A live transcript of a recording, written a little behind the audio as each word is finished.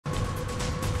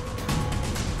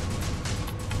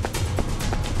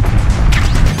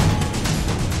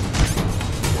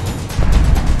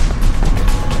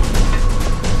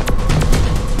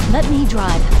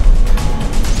drive.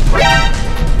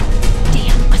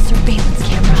 Damn, a surveillance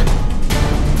camera.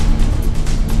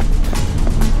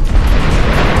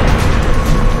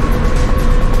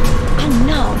 Oh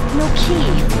no, no key.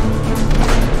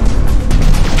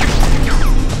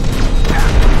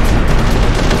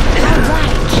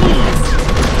 Alright, keys.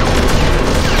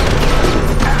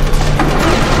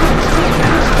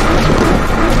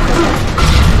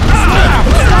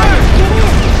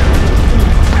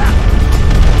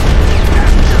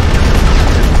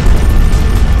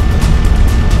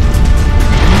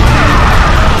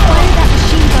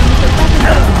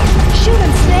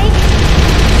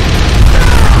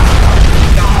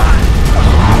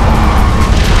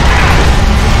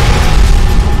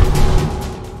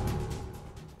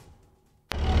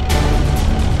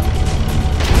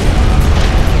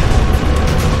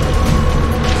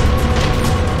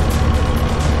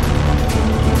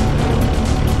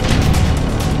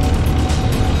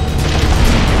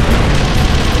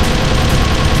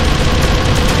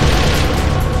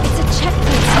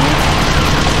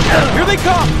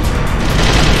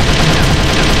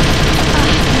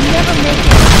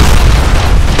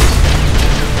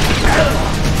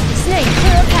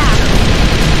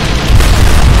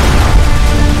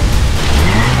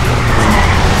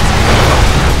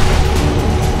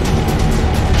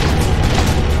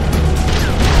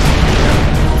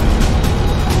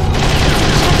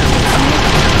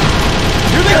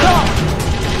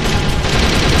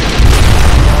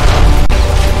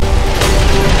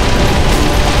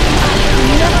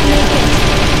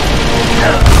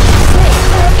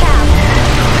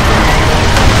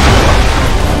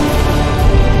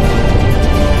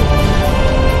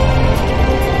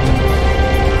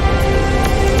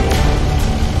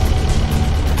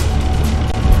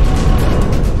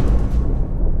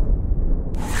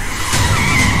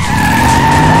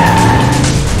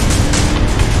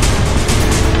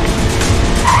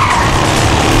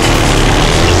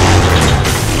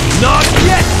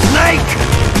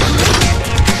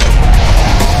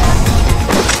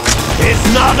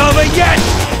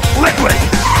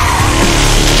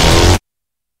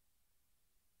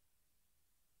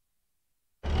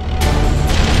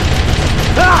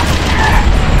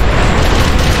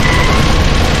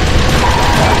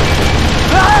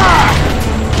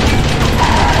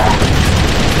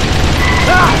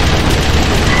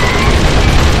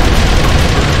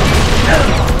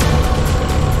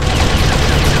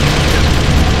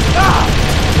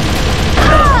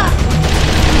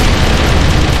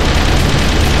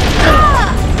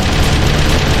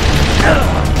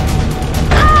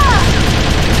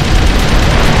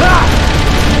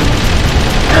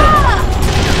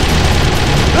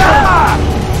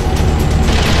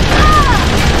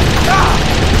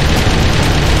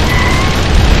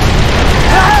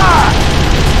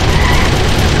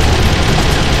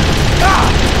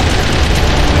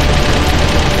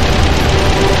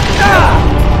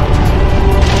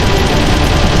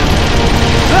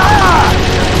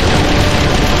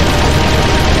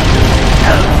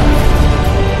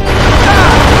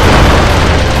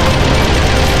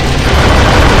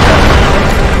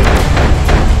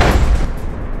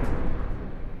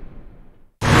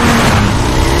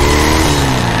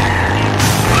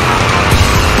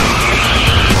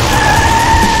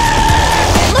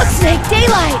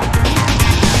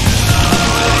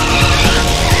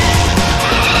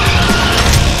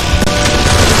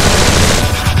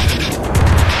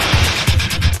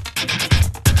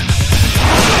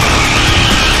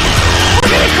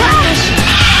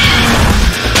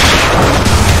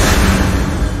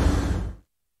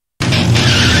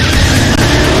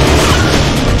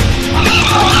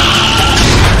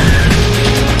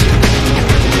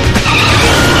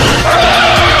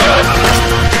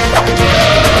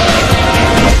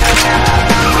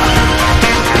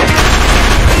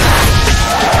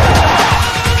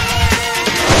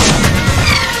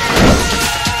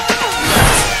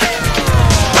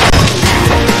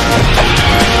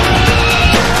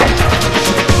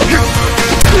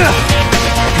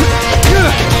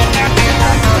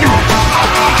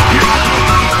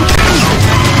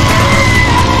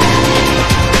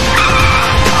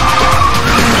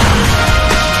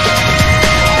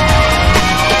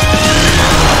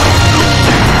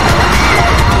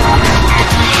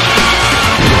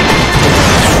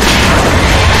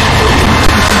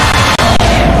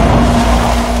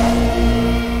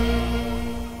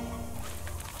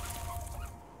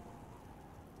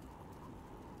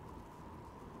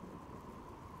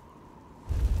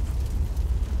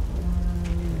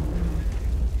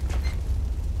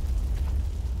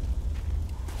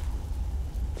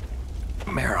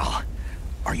 Meryl,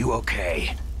 are you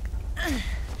okay?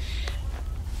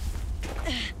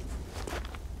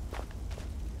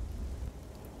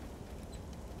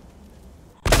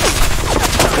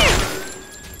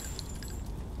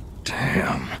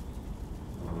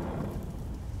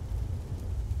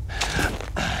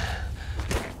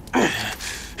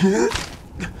 Snake.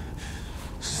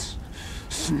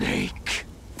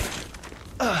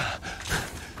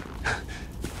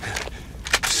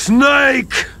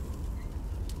 Snake!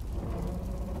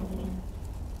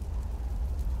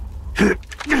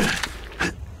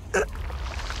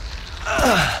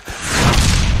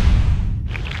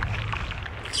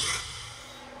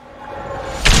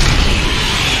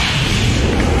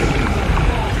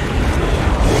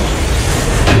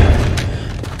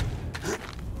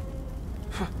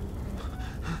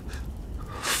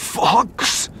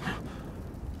 Fox?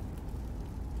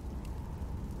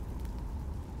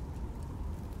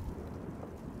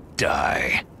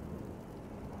 Die.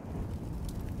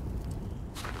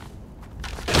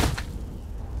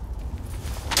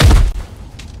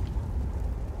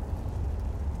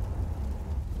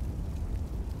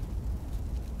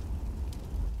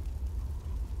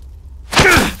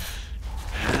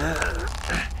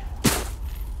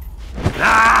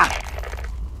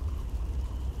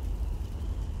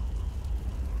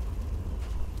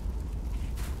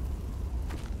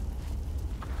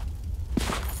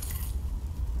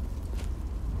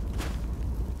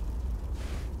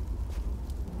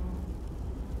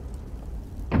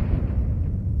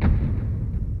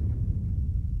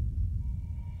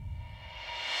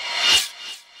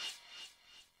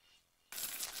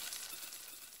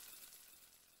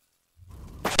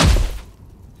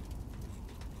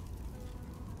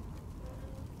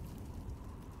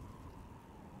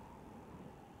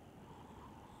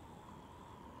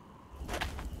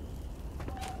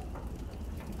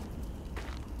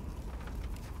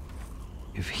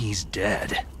 If he's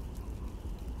dead,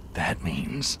 that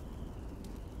means...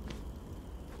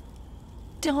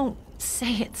 Don't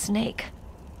say it, Snake.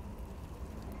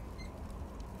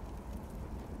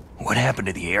 What happened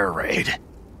to the air raid?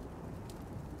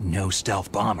 No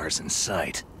stealth bombers in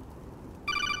sight.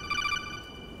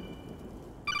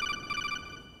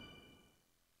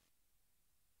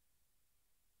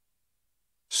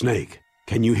 Snake,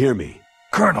 can you hear me?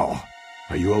 Colonel!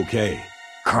 Are you okay?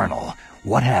 Colonel,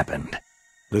 what happened?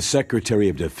 The Secretary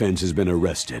of Defense has been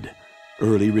arrested.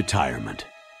 Early retirement.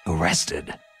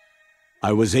 Arrested?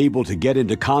 I was able to get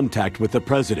into contact with the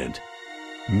President.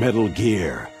 Metal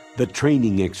Gear, the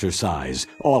training exercise,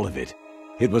 all of it.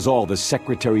 It was all the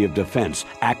Secretary of Defense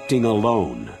acting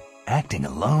alone. Acting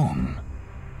alone?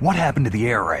 What happened to the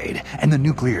air raid and the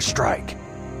nuclear strike?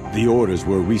 The orders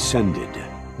were rescinded.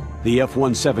 The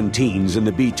F-117s and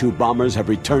the B-2 bombers have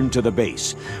returned to the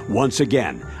base. Once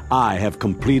again, I have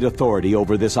complete authority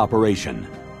over this operation.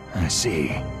 I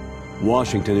see.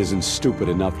 Washington isn't stupid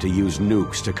enough to use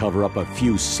nukes to cover up a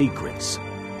few secrets.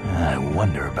 I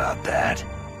wonder about that.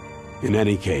 In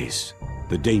any case,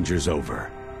 the danger's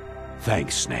over.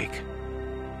 Thanks, Snake.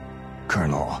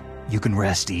 Colonel, you can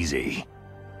rest easy.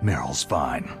 Meryl's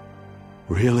fine.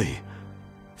 Really?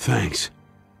 Thanks.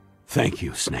 Thank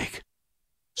you, Snake.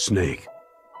 Snake,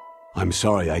 I'm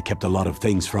sorry I kept a lot of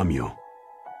things from you.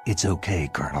 It's okay,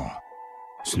 Colonel.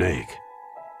 Snake,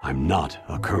 I'm not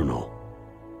a colonel.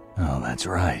 Oh, that's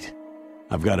right.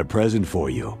 I've got a present for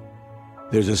you.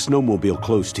 There's a snowmobile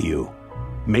close to you.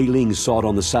 Mei Ling saw it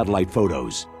on the satellite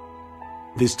photos.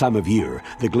 This time of year,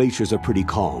 the glaciers are pretty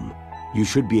calm. You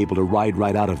should be able to ride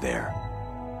right out of there.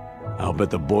 I'll bet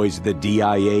the boys at the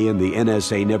DIA and the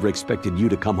NSA never expected you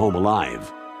to come home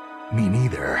alive. Me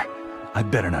neither. I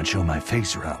better not show my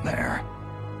face around there.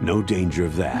 No danger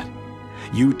of that.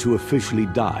 You two officially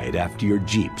died after your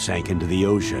Jeep sank into the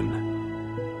ocean.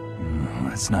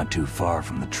 That's not too far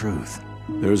from the truth.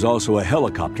 There's also a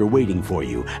helicopter waiting for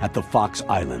you at the Fox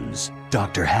Islands.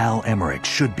 Dr. Hal Emmerich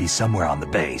should be somewhere on the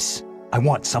base. I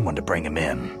want someone to bring him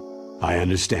in. I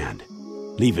understand.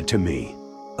 Leave it to me.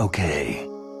 Okay.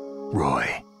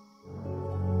 Roy.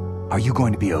 Are you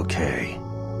going to be okay?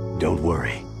 Don't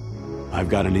worry. I've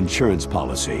got an insurance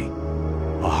policy.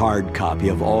 A hard copy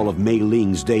of all of Mei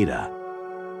Ling's data.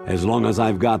 As long as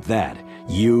I've got that,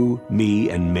 you, me,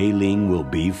 and Mei Ling will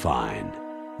be fine.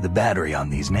 The battery on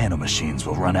these nanomachines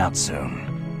will run out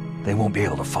soon. They won't be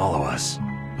able to follow us.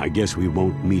 I guess we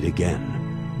won't meet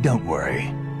again. Don't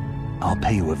worry. I'll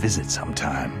pay you a visit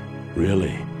sometime.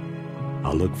 Really?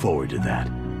 I'll look forward to that.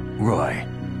 Roy,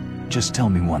 just tell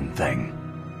me one thing.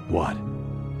 What?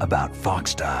 About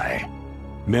Fox Die.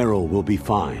 Meryl will be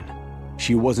fine.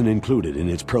 She wasn't included in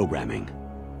its programming.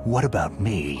 What about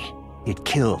me? It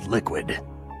killed Liquid.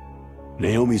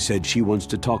 Naomi said she wants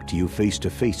to talk to you face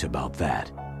to face about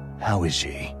that. How is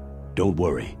she? Don't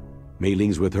worry. Mei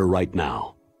Ling's with her right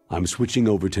now. I'm switching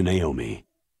over to Naomi.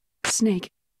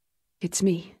 Snake, it's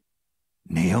me.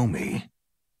 Naomi?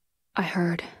 I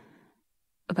heard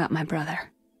about my brother.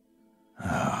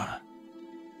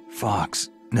 Fox.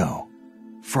 No.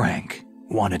 Frank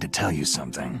wanted to tell you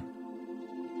something.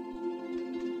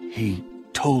 He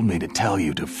told me to tell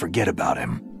you to forget about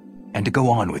him and to go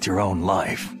on with your own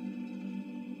life.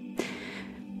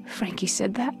 Frankie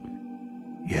said that?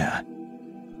 Yeah.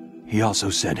 He also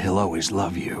said he'll always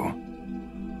love you.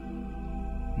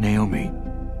 Naomi,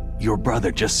 your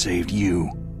brother just saved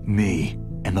you, me,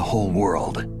 and the whole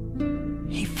world.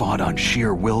 He fought on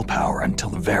sheer willpower until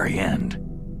the very end.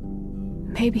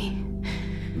 Maybe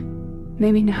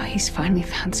now he's finally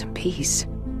found some peace.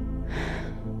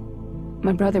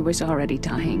 My brother was already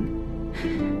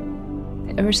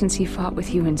dying. Ever since he fought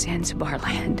with you in Zanzibar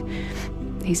land,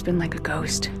 he's been like a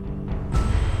ghost.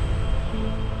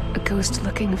 A ghost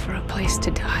looking for a place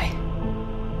to die.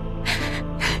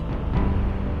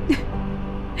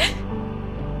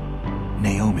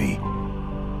 Naomi,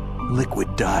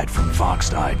 Liquid died from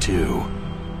Fox Eye too.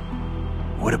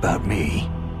 What about me?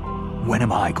 When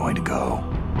am I going to go?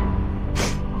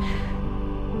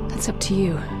 That's up to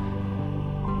you.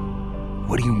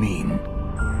 What do you mean?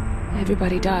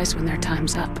 Everybody dies when their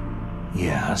time's up.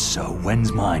 Yeah, so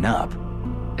when's mine up?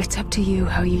 It's up to you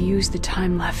how you use the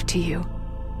time left to you.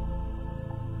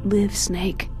 Live,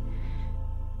 Snake.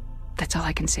 That's all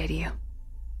I can say to you.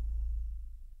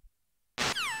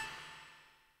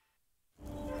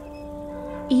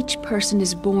 Each person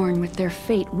is born with their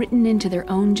fate written into their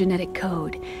own genetic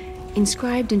code,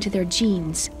 inscribed into their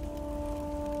genes.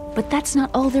 But that's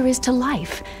not all there is to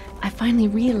life. I finally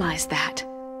realized that.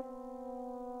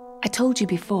 I told you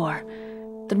before,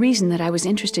 the reason that I was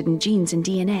interested in genes and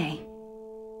DNA.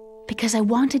 Because I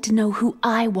wanted to know who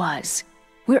I was,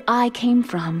 where I came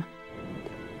from.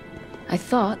 I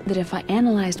thought that if I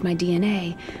analyzed my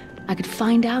DNA, I could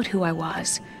find out who I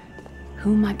was,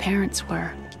 who my parents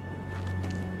were.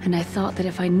 And I thought that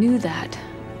if I knew that,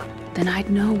 then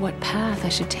I'd know what path I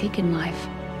should take in life.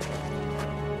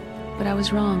 But I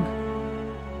was wrong.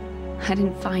 I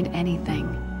didn't find anything.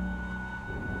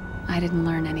 I didn't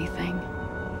learn anything.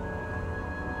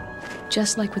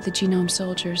 Just like with the genome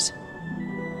soldiers,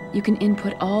 you can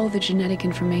input all the genetic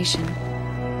information,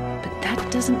 but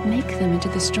that doesn't make them into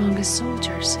the strongest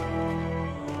soldiers.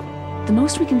 The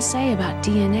most we can say about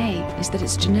DNA is that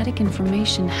its genetic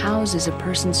information houses a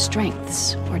person's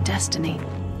strengths or destiny.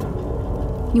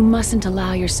 You mustn't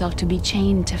allow yourself to be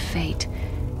chained to fate,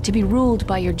 to be ruled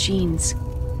by your genes.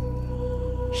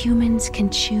 Humans can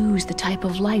choose the type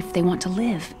of life they want to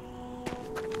live.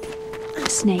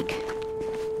 Snake,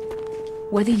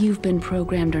 whether you've been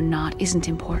programmed or not isn't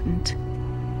important.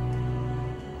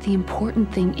 The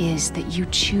important thing is that you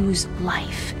choose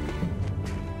life.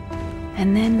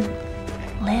 And then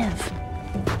live.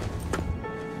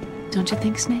 Don't you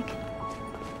think, Snake?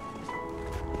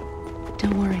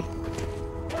 Don't worry.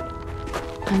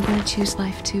 I'm gonna choose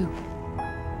life too.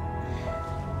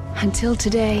 Until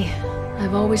today,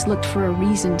 I've always looked for a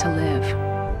reason to live.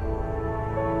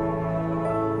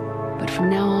 But from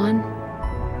now on,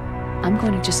 I'm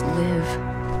going to just live.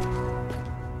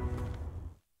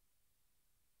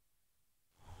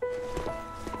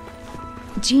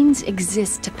 Genes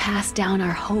exist to pass down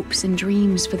our hopes and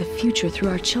dreams for the future through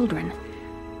our children.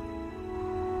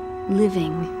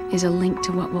 Living is a link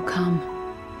to what will come.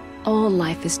 All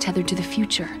life is tethered to the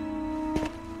future.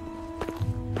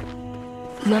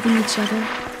 Loving each other,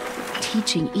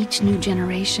 teaching each new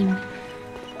generation,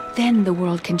 then the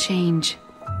world can change.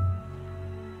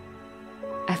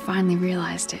 I finally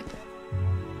realized it.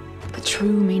 The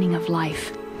true meaning of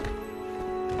life.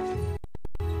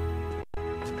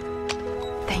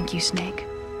 Thank you, Snake.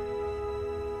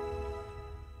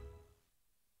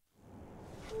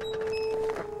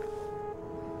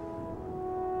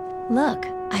 Look,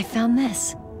 I found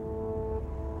this.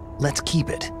 Let's keep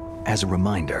it as a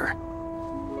reminder.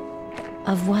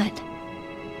 Of what?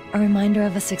 A reminder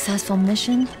of a successful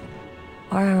mission?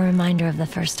 Or a reminder of the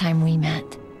first time we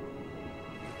met?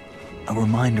 A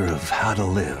reminder of how to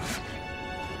live.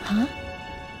 Huh?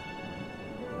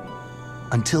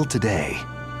 Until today,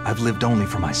 I've lived only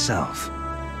for myself.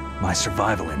 My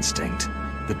survival instinct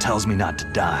that tells me not to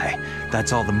die.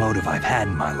 That's all the motive I've had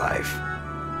in my life.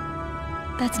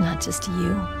 That's not just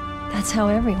you. That's how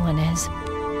everyone is.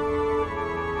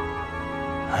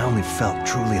 I only felt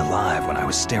truly alive when I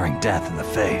was staring death in the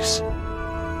face.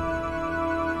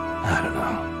 I don't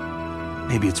know.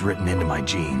 Maybe it's written into my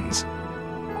genes.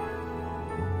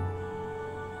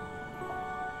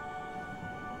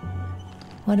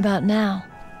 What about now?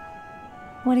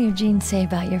 What do your genes say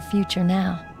about your future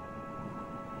now?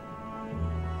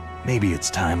 Maybe it's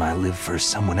time I live for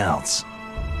someone else.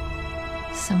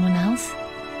 Someone else?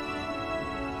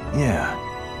 Yeah.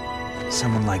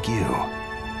 Someone like you.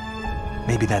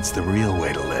 Maybe that's the real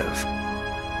way to live.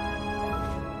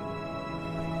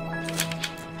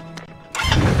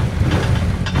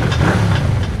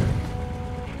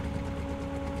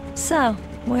 So,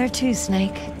 where to,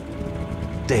 Snake?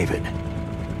 David.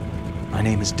 My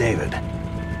name is David.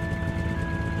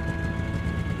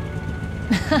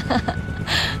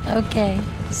 Okay,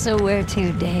 so where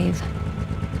to, Dave?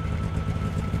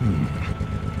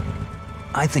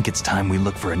 I think it's time we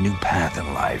look for a new path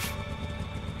in life.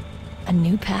 A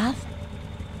new path?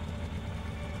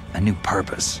 A new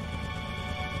purpose.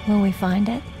 Will we find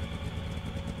it?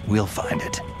 We'll find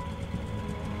it.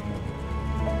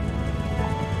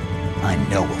 I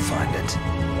know we'll find it.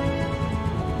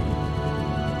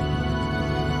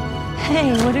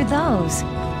 Hey, what are those?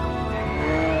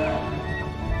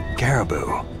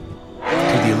 Caribou.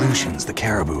 To the Aleutians, the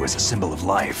caribou is a symbol of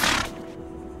life.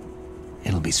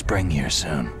 It'll be spring here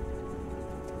soon.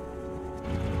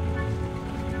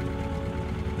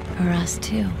 For us,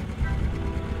 too.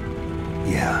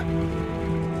 Yeah.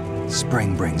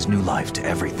 Spring brings new life to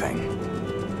everything.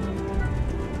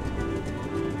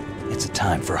 It's a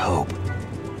time for hope.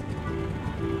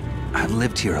 I've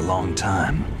lived here a long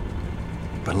time,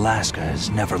 but Alaska has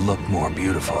never looked more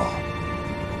beautiful.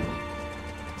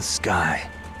 The sky,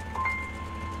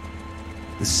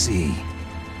 the sea,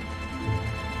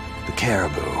 the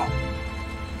caribou,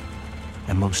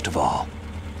 and most of all,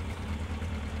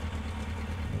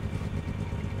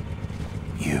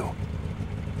 you.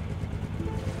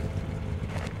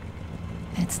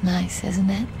 It's nice, isn't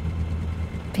it?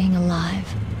 Being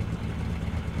alive.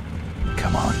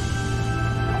 Come on.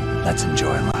 Let's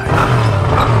enjoy life.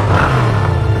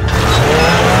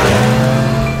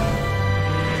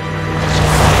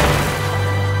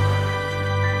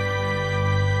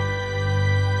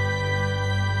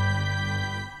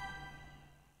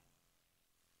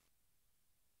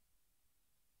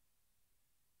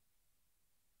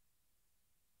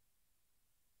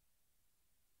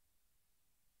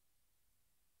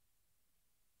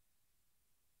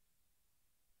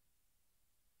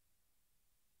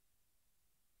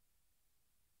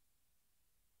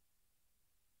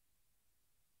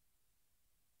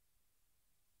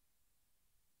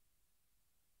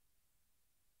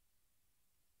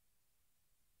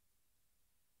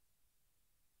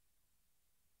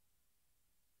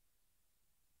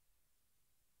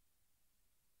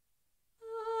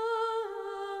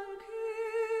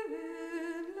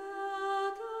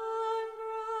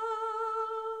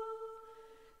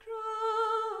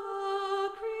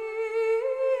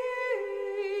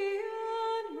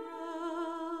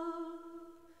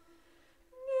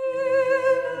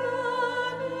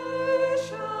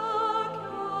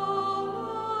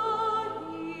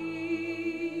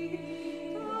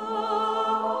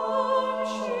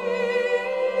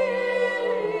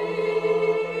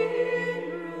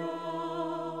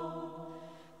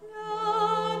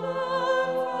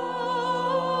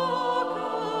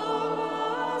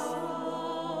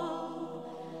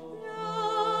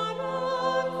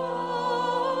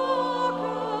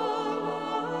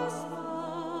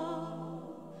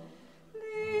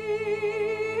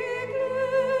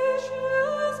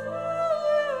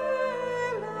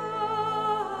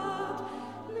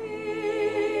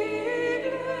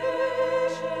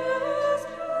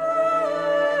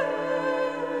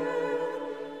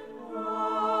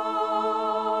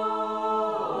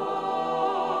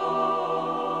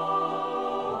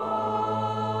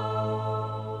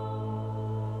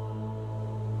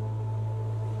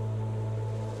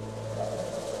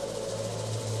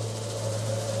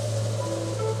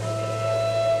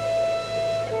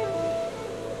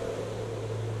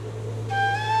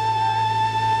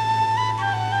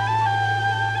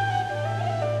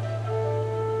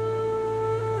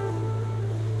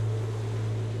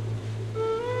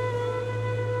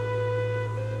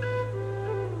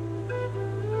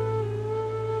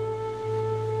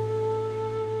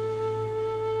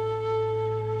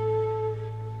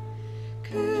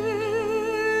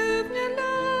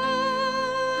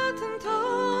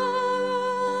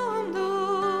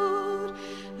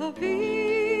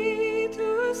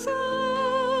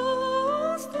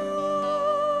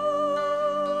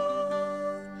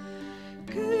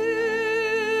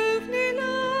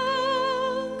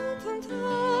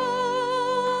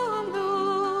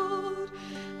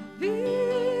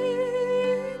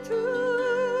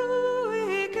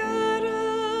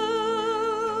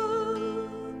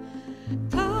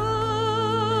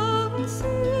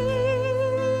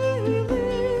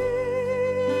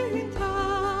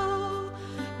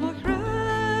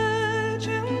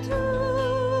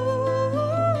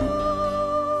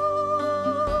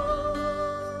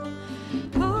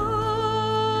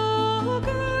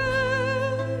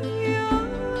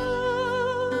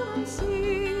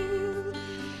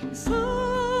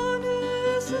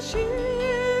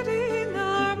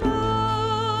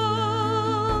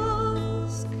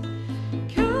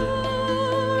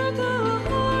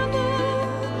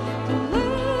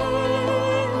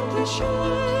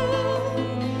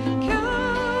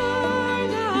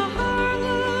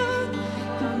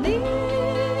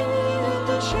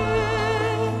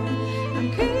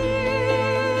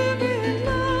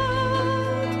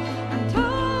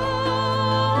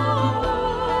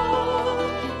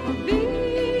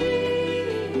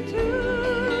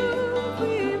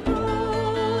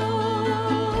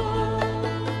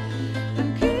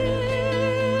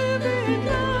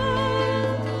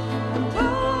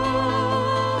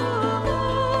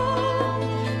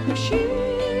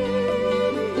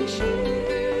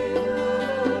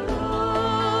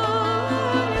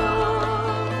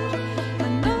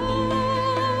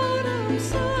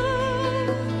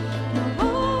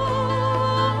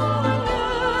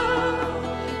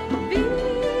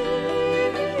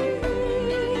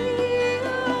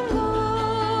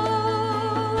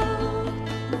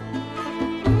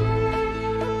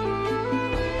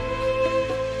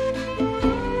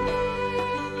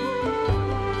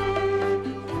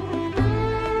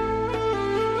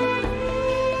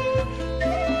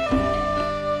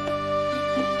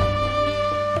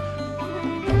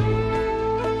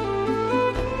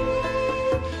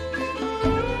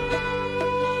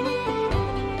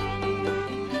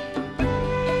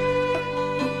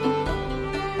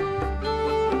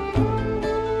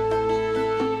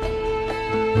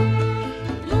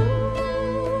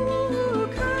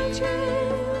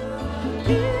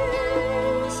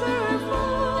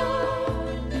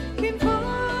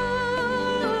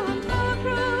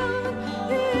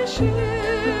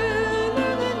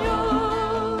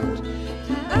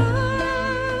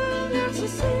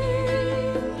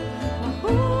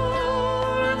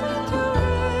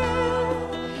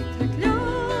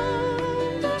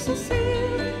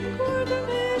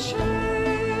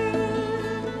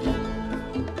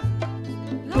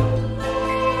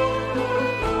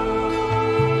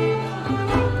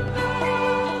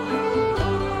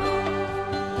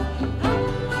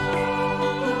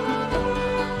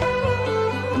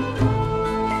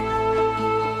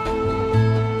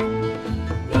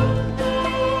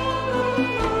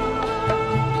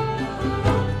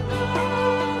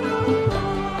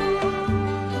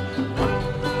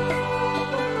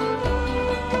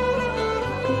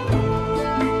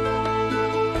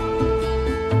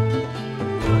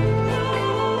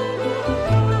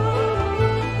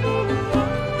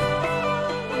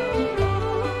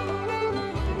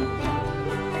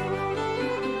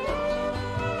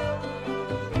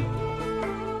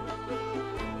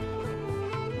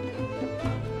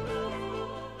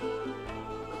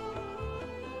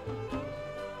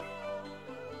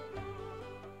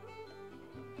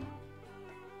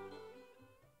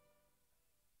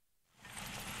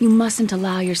 You mustn't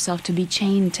allow yourself to be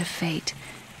chained to fate,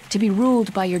 to be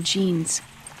ruled by your genes.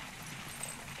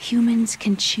 Humans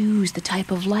can choose the type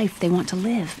of life they want to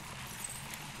live.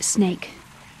 Snake,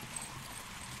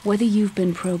 whether you've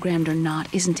been programmed or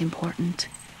not isn't important.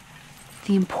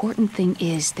 The important thing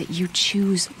is that you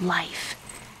choose life.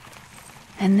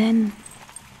 And then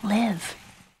live.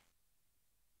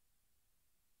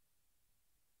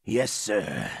 Yes,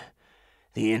 sir.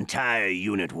 The entire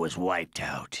unit was wiped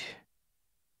out.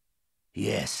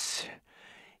 Yes.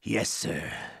 Yes,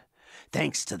 sir.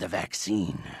 Thanks to the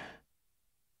vaccine.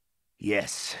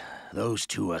 Yes, those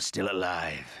two are still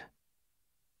alive.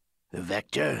 The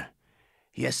Vector?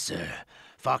 Yes, sir.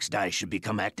 Foxdie should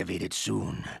become activated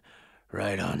soon.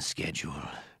 Right on schedule.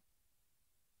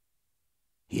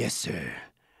 Yes, sir.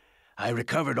 I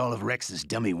recovered all of Rex's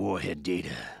dummy warhead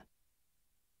data.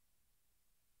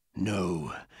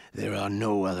 No, there are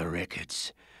no other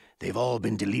records. They've all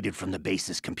been deleted from the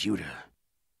base's computer.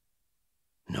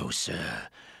 No, sir.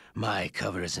 My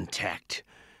cover is intact.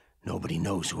 Nobody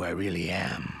knows who I really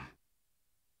am.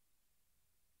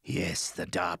 Yes, the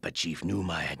DARPA chief knew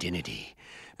my identity,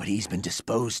 but he's been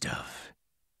disposed of.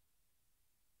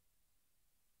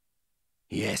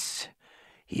 Yes.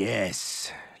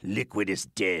 Yes. Liquid is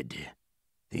dead.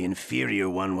 The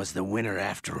inferior one was the winner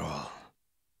after all.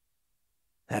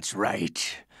 That's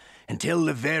right. Until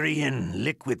the very end,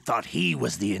 Liquid thought he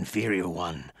was the inferior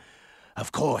one.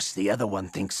 Of course, the other one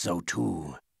thinks so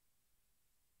too.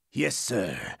 Yes,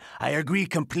 sir. I agree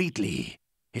completely.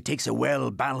 It takes a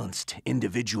well-balanced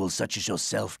individual such as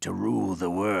yourself to rule the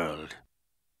world.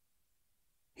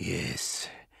 Yes.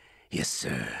 Yes,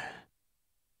 sir.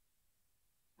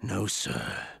 No,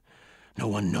 sir. No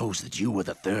one knows that you were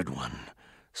the third one,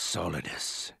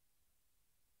 Solidus.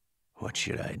 What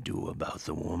should I do about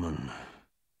the woman?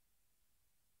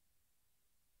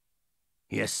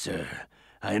 Yes, sir.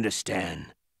 I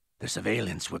understand. The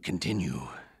surveillance will continue.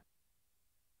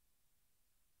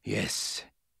 Yes.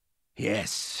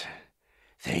 Yes.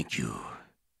 Thank you.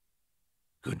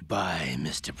 Goodbye,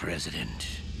 Mr. President.